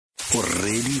o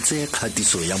reditse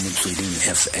kgatiso ya Motsweding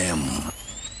FM.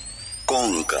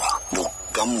 Konka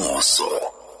bokamoso.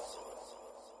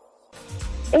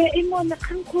 Mo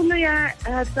nakhankgolo ya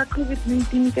tsa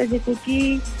Covid19 ka jeko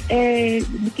ke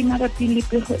mabapi le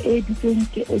pego ditseng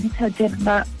ke Auditor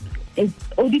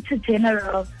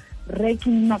General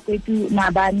Reking Makwetu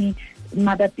Mabani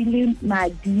mabapi le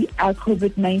madi a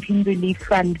Covid19 Relief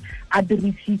Fund a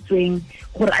dirisitsweng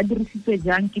gore a dirisitswe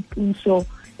jang ke puso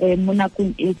mo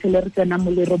nakong e tsele re tsena mo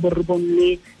leroborobo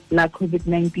le la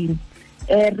Covid19.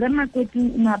 Re Makwetu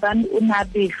Mabani o na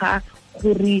bega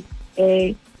gore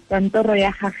kantoro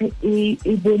ya gage e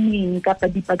boneng kapa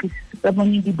dipatlisiso tsa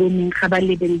bone di boneng ga ba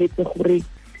lebeletse gore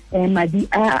madi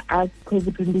a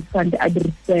COVID Relief Fund a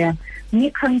dirisitswe.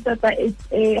 Mme kgantsa tsa e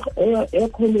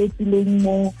kgoletseng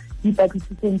mo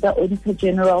dipatlisisong tsa Auditor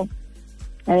General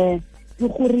ke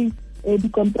gore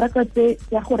dikontraka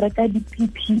tsa go reka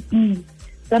di-PPE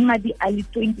tsa madi a le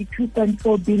 22.4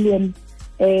 billion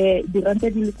diranta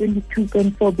di le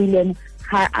 22.4 billion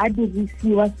ga a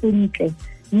dirisiwa sentle.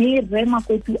 Mme Re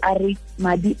Makwetu a re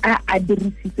madi a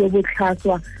dirisitswe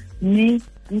botlhaswa mme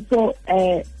puso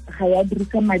ga ya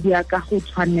dirisa madi a ka go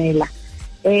tshwanela.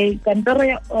 Kantoro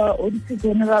ya Auditor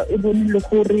General e bone le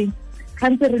gore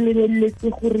kantse re lebeletse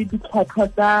gore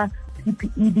ditlhwatlhwa tsa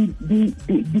PPE di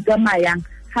tsamayang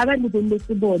ga ba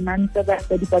lebeletse bona ntse ba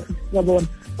tsa dipatlisiso tsa bona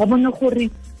ba bone gore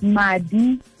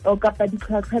madi o kapa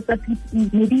ditlhwatlhwa tsa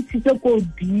PPE ne di tsitse ko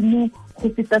godimo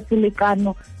go feta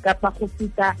selekano kapa go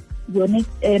feta yone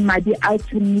madi a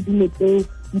tshwanedi dilo tseo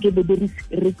nke be di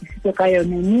rekisitse ka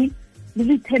yone. Mme le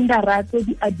ditendera tse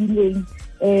di adileng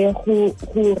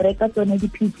go reka tsone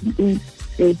di-PPE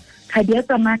ga di a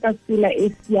tsamaya ka tsela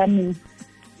e siameng.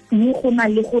 Mme go na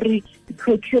le gore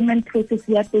procurement process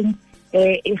ya teng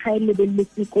e ga e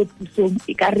lebeletse ko pusong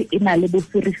e ka re e na le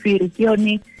boferefere ke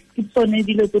tsone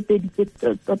dilo tse pedi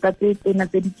tota tse tsena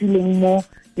tse di tswileng mo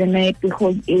yone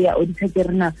pegong e ya Auditor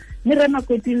General. Mme Re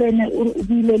Makwetu ene o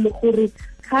buile le gore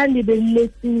ga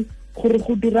lebeletse gore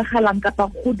go diragalang kapa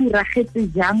go diragetse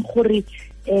jang gore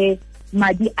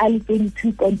madi a le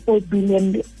 22.4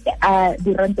 billion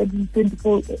diranta di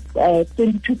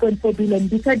 22.4 billion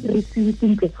di sa dirisiwe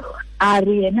sentle. A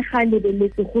re ene ga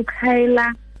lebeletse go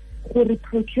tlhaela gore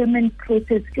procurement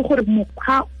process ke gore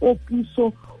mokgwa o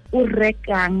puso o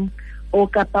rekang o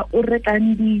kapa o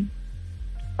rekang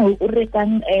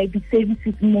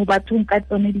di-services mo bathong ka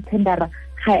tsone ditendera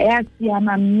ga e a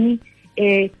siama. Mme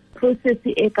process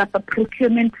e kapa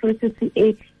procurement process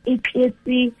e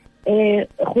tletse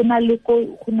go na le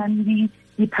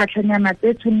diphatlhanyana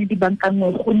tse tshwane di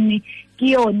bankangwe gonne ke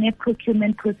yone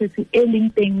procurement process e leng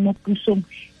teng mo pusong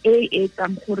e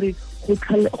etsang gore go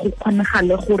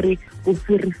kgonagale gore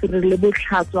boferefere le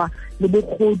botlhatswa le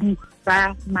bogodu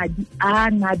ba madi a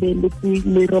nabeletse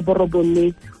le roborobo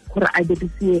le gore a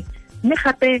dirisiwe. Mme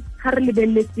gape ga re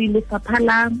lebeletse lefapha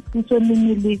la puso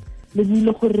le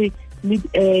buile gore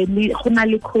go na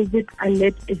le COVID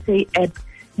Alert SA app.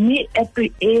 Mme app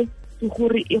e ke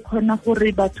gore e kgona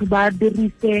gore batho ba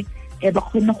dirise ba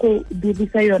kgone go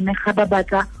dirisa yone ga ba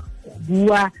batla go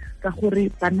bua ka gore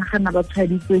ba nagana ba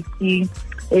tshwaditswe ke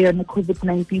yone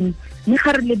COVID-19. Mme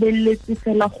ga re lebeletse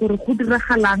fela gore go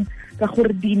diragalang ka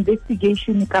gore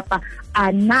di-investigation kapa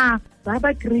ana ba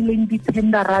ba kry-ileng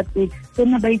ditendera tse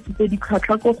tsone ba itsitse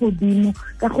ditlhwatlhwa ko godimo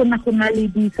ka gona go na le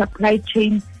di-supply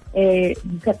chain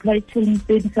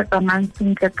tse di sa tsamayang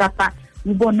sentle kapa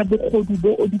le bona bogodu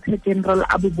bo Auditor General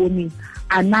a bo boneng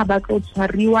ana ba tlo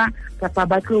tshwariwa kapa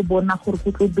ba tlo bona gore go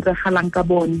tlo diragalang ka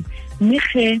bone. Mme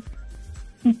ge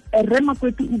Re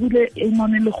Makwetu e bile e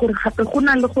mone le gore gape go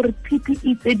na le gore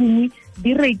PPE tse dingwe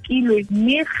di rekilwe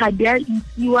mme ga di a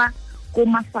isiwa ko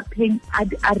mafapheng a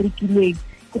rekilweng.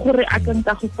 Ke gore a ka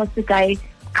nka go fa sekae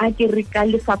a ke re ka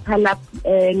lefapha la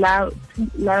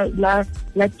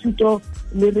thuto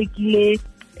le rekile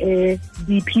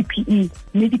di-PPE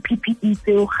mme di-PPE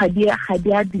tseo ga di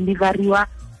a deliveriwa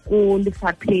ko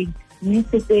lefapheng mme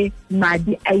setse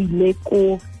madi a ile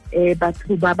ko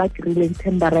batho ba ba kry-ileng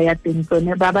tendera ya teng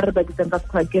tsone ba re ba ditsang ka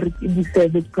sekgwa ke re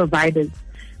di-service providers.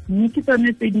 Mme ke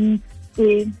tsone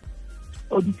tse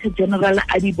Auditor General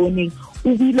a di boneng.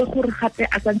 O buile gore gape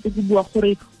a tsantse ke bua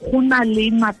gore go na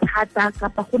le mathata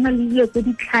kapa go na le dilo tse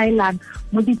di tlhaelang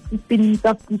mo di-systemeng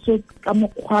tsa puso ka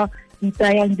mokgwa di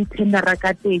tsayang ditendera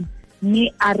ka teng.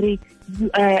 Mme a re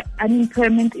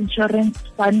unemployment insurance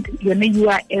fund yone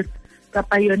UIF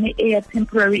kapa yone e ya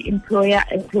temporary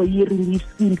employee relief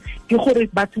scheme ke gore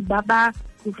batho ba ba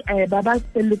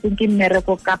feletseng ke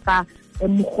mmereko kapa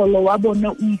mogolo wa bone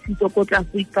o isitse ko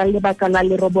tlase ka lebaka la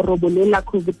leroborobo le la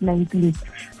COVID-19.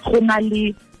 Go na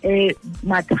le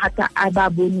mathata a ba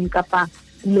boneng kapa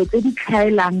dilo tse di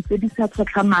tlhaelang tse di sa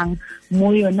tlhotlhamang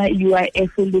mo yona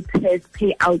UIF le tax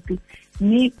payout.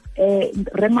 Mme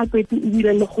re Makwete e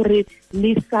bile le gore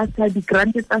le SASSA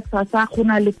di-grant tsa SASSA go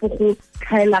na le go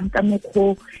tlhaelang ka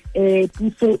mekgwa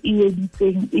puso e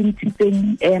editseng e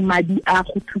ntshitseng madi a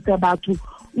go thusa batho.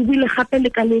 O bile gape le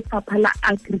ka lefapha la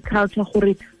agriculture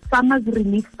gore farmers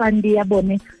relief fund ya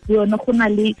bone le yone go na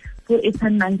le go e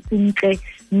tshwanang sentle,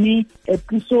 mme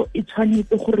puso e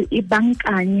tshwanetse gore e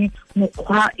bankanye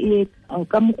mokgwa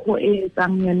ka mokgwa e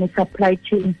etsang yone supply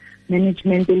chain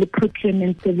management le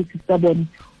procurement services tsa bone.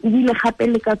 O bile gape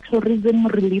le ka tourism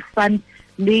relief fund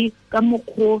le ka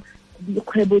mokgwa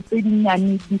dikgwebo tse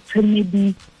dinnyane di tshwane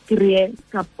di kry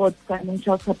support,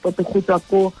 financial support go tswa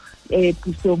ko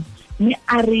pusong. Mme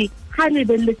a re ga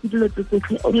lebeletse dilo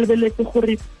tsotlhe o lebeletse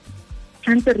gore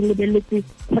tshwanetse re lebeletse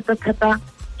thata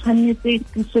tshwanetse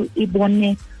puso e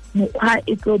bone mokgwa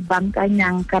e tlo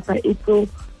bankanyang kapa e tlo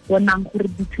bonang gore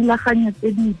dithulaganyo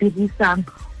tse di dirisang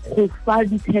go fa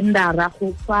di-tendera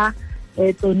go fa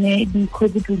tsone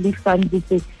di-COVID relief funds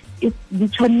di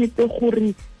tshwanetse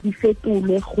gore di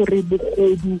fetolwe gore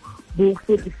bogodu bo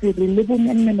ferefere le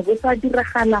bomenmene bo sa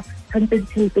diragala tshwanetse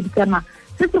ditšhelete di tsamaya.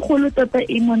 Se segolo tota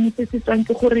mone se se tswang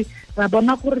ke gore ra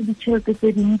bona gore ditšhelete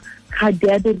tse dingwe ga di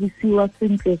a dirisiwa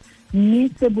sentle, mme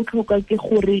se botlhokwa ke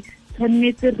gore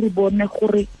tshwanetse re bone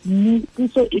gore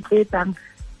puso e tlo etsang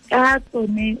ka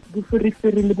tsone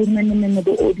boferefere le bomenemene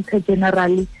bo auditor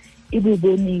general e bo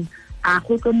boneng. A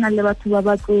go tlo nna le batho ba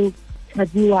ba tlo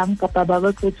tshadiwang kapa ba ba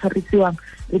tlo tshwarisiwang,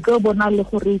 re tlo bona le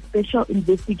gore special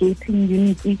investigating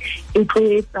unit e tlo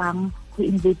etsang go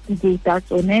investigate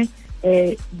tsone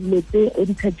dilo tse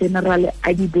auditor general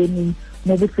a di boneng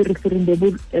mo boferefereng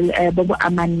bo bo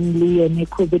amaneng le yone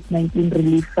COVID-19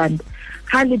 relief fund.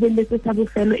 Ga lebeletse sa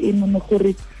bofelo none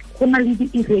gore go na le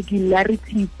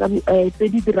di-irregularities tse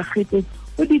di diragetseng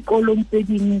go dikolong tse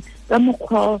dingwe ka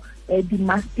mokgwa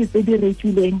di-mask tse di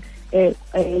rekileng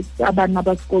tsa bana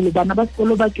ba sekolo. Bana ba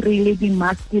sekolo ba kry-ile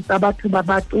di-mask tsa batho ba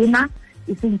batona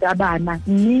e seng tsa bana,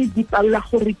 mme di palla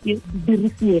gore ke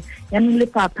dirisiwe. Yaanong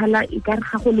lefapha la e ka re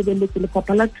ga go lebeletse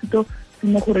lefapha la thuto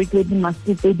sene gore ke di-mask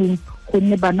tse dingwe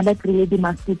gonne bana ba kry-ile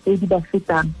di-mask tse di ba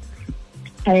fetang.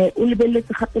 O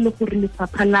lebeletse gape le gore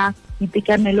lefapha la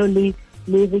itekanelo le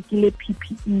rekile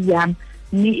PPE yang,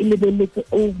 mme e lebeletse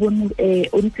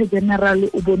auditor general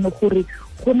o bone gore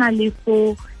go na le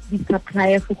fo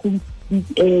di-supplier fo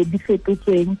di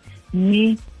fetotsweng,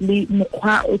 mme le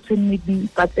mokgwa o tshwanne di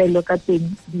patelo ka teng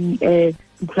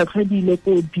ditlhwatlhwa di ile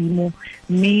ko godimo,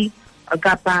 mme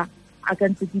kapa a ka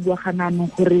ntse ke bua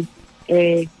gananong gore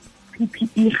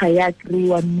PPE ga ya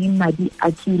kry-wa mme madi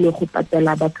a kile go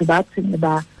patela batho ba tshwanne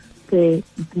ba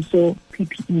puso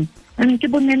PPE. Ke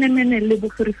bomenemene le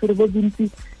boferefere bo bontsi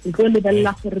re tlo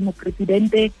lebelela gore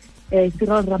moporesidente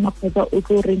Cyril Ramaphosa o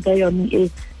tlo reng ka yone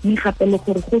mme gape le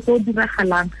gore go tlo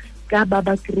diragalang ka ba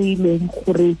ba kry-ileng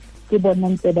gore ke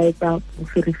bona ntse ba etsa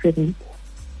boferefere.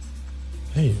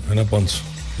 Hey, bana Pontsho.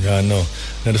 Ya no.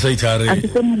 Ne re sa itshare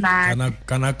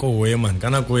kana ko man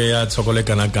kana ko ya tshokole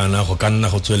kana go kanna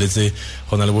go tsweletse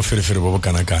go na le boferefere bo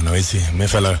kana wa itse mme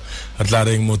fela re tla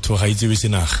reng motho ga itse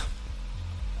bisinaga.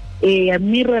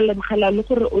 Mme re lebogela le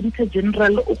gore auditor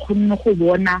general o kgonne go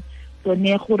bona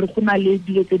tsone gore go na le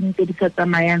dilo tse dintse di sa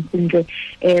tsamayang sentle.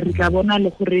 Re tla bona le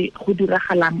gore go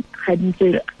diragalang ga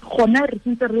dintse gona re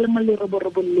sentse re le mo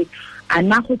leroboroboleng a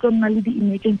na go tlo nna le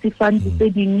di-emergency funds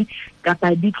tse dingwe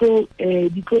kapa di tlo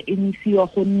emisiwa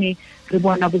gonne re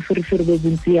bona boferefere bo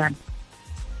bontsi yana.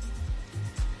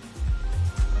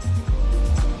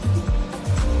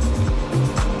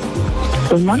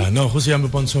 No, go siame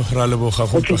Pontsho, ra leboga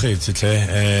go tlogetse tle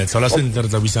tlhola sentle re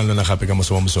tla buisana le nna gape ka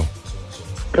moso wa mosong.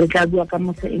 Re tla bua ka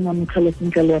moso e nngwe motlhalo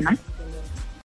sentle le yona.